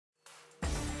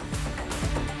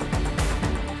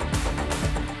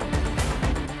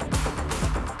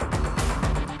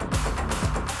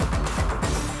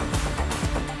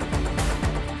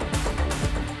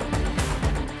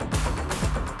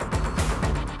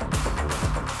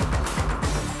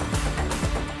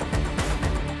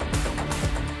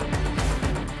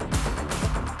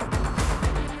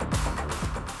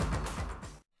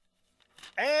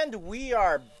And we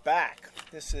are back.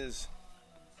 This is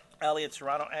Elliott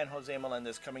Serrano and Jose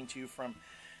Melendez coming to you from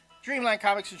Dreamland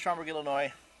Comics in Schaumburg,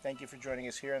 Illinois. Thank you for joining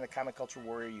us here on the Comic Culture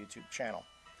Warrior YouTube channel.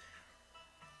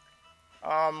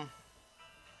 Another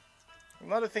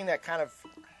thing that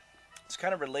it's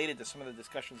kind of related to some of the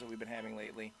discussions that we've been having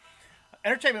lately.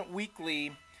 Entertainment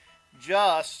Weekly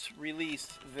just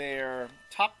released their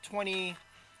top 20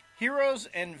 heroes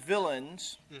and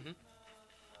villains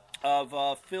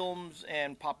of films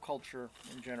and pop culture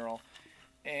in general.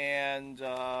 And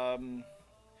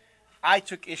I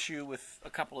took issue with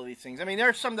a couple of these things. I mean,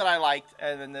 there's some that I liked,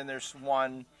 and then there's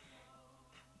one.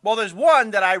 Well, there's one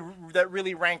that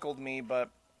really rankled me, but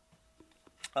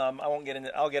I won't get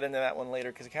into. I'll get into that one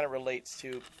later because it kind of relates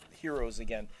to heroes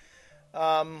again.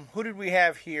 Who did we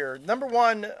have here? Number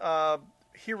one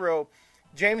hero,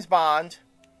 James Bond.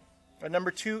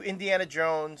 Number 2, Indiana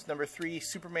Jones. Number 3,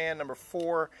 Superman. Number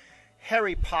 4,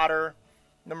 Harry Potter.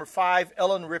 Number 5,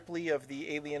 Ellen Ripley of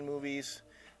the Alien movies.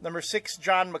 Number 6,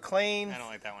 John McClane. I don't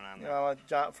like that one on there.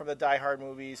 From the Die Hard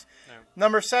movies. No.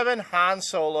 Number 7, Han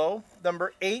Solo.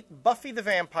 Number 8, Buffy the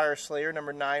Vampire Slayer.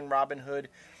 Number 9, Robin Hood.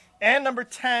 And number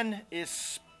 10 is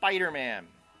Spider-Man.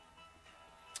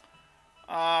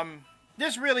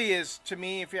 This really is, to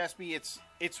me, if you ask me, it's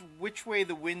which way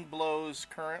the wind blows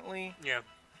currently. Yeah.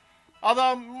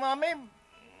 Although, well,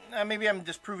 maybe I'm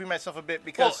disproving myself a bit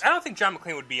because... Well, I don't think John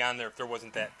McClane would be on there if there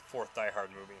wasn't that 4th Die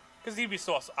Hard movie. Because he'd be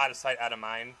so out of sight, out of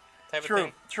mind type of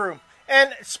thing. True.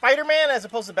 And Spider-Man as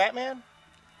opposed to Batman?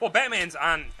 Well, Batman's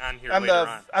on here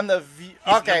later on. He's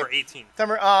okay. Number 18.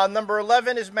 Number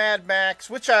 11 is Mad Max,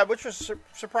 which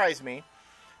surprised me.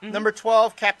 Mm-hmm. Number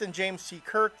 12, Captain James T.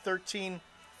 Kirk. 13,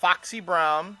 Foxy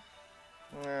Brown.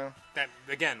 Yeah. That,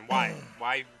 again, why?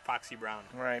 Why Foxy Brown?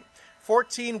 Right.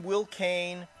 14, Will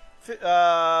Kane.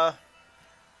 15,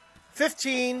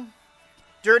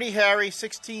 Dirty Harry.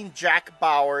 16, Jack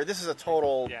Bauer. This is a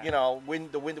total,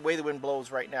 the way the wind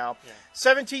blows right now. Yeah.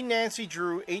 17, Nancy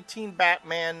Drew. 18,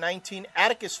 Batman. 19,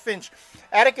 Atticus Finch.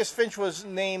 Atticus Finch was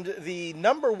named the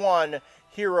number 1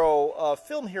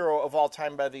 film hero of all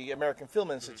time by the American Film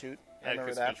Institute.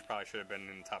 Atticus Finch probably should have been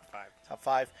in the top 5. Top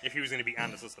 5. If he was going to be on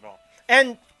this list at all.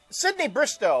 And Sydney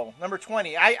Bristow, number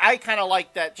 20. I kind of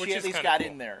like that she at least got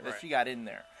in there. Right. That she got in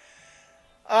there.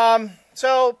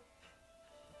 So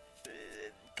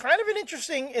kind of an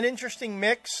interesting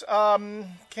mix.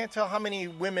 Can't tell how many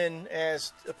women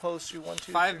as opposed to 1,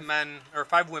 2, 5 3. men or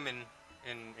 5 women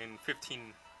in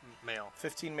 15 male.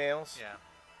 15 males. Yeah.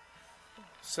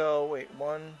 So wait,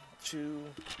 1, 2,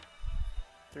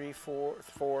 3,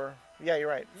 4. Yeah, you're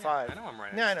right. Yeah, 5. I know I'm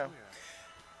right. Yeah, I know.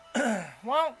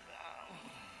 Well,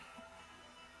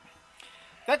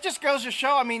 that just goes to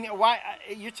show. I mean, why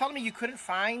you're telling me you couldn't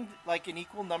find like an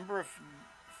equal number of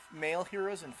male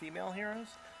heroes and female heroes?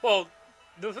 Well,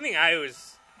 the thing I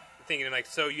was thinking, like,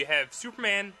 so you have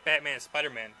Superman, Batman, and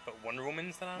Spider-Man, but Wonder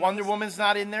Woman's not on Wonder Woman's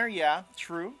not in there. Yeah,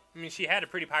 true. I mean, she had a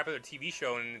pretty popular TV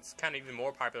show, and it's kind of even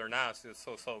more popular now. So it's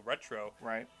so retro,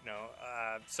 right?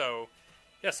 So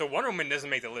Wonder Woman doesn't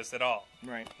make the list at all,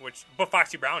 right? But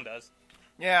Foxy Brown does.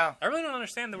 Yeah, I really don't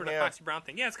understand the Foxy Brown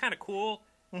thing. Yeah, it's kind of cool.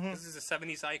 Mm-hmm. This is a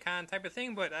 70s icon type of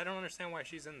thing, but I don't understand why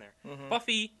she's in there. Mm-hmm.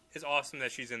 Buffy is awesome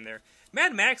that she's in there.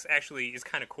 Mad Max actually is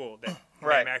kind of cool that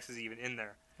Mad Max is even in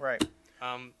there. Right.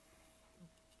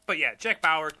 But yeah, Jack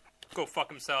Bauer, go fuck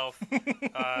himself. They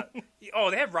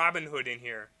have Robin Hood in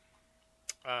here,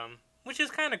 which is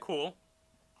kind of cool,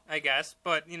 I guess.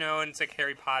 But, and it's like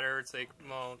Harry Potter. It's like,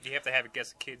 well, you have to have, I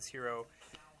guess, a kid's hero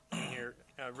in here,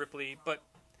 Ripley. But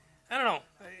I don't know.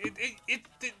 It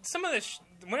some of this,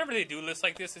 whenever they do lists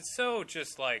like this, it's so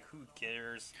just like, who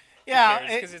cares? Yeah,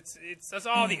 because it's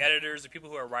all the editors, the people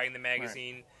who are writing the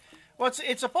magazine. Right. Well,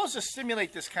 it's supposed to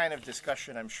stimulate this kind of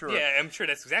discussion, I'm sure. Yeah, I'm sure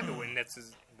that's exactly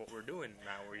what we're doing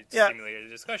now. We're stimulating a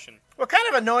discussion. What kind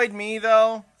of annoyed me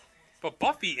though? But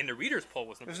Buffy in the readers' poll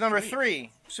was number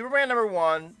 3. Superman number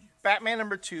 1, Batman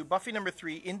number 2, Buffy number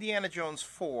 3, Indiana Jones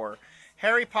 4,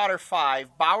 Harry Potter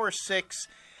 5, Bauer 6.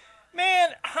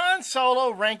 Man, Han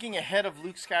Solo ranking ahead of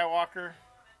Luke Skywalker.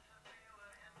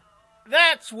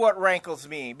 That's what rankles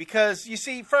me. Because, you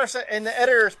see, first, in the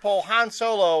editor's poll, Han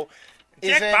Solo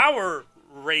is Jack Bauer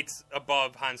rates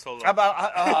above Han Solo.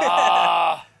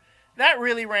 That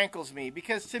really rankles me.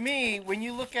 Because, to me, when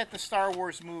you look at the Star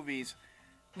Wars movies,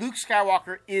 Luke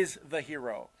Skywalker is the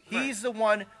hero. Right. He's the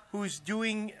one who's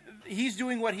doing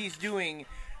what he's doing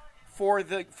for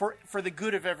the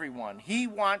good of everyone. He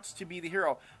wants to be the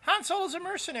hero. Han Solo's a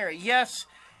mercenary. Yes,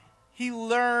 he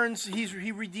learns.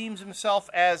 He redeems himself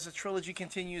as the trilogy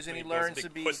continues, and he learns to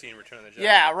be pussy in Return of the Jedi.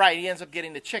 Yeah, right. He ends up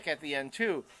getting the chick at the end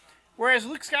too. Whereas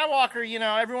Luke Skywalker,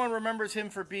 everyone remembers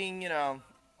him for being,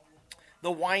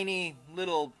 the whiny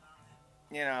little,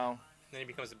 you know. Then he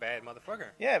becomes a bad motherfucker.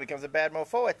 Yeah, becomes a bad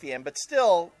mofo at the end. But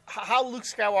still, how Luke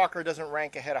Skywalker doesn't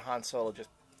rank ahead of Han Solo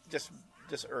just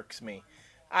irks me.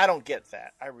 I don't get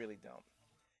that. I really don't.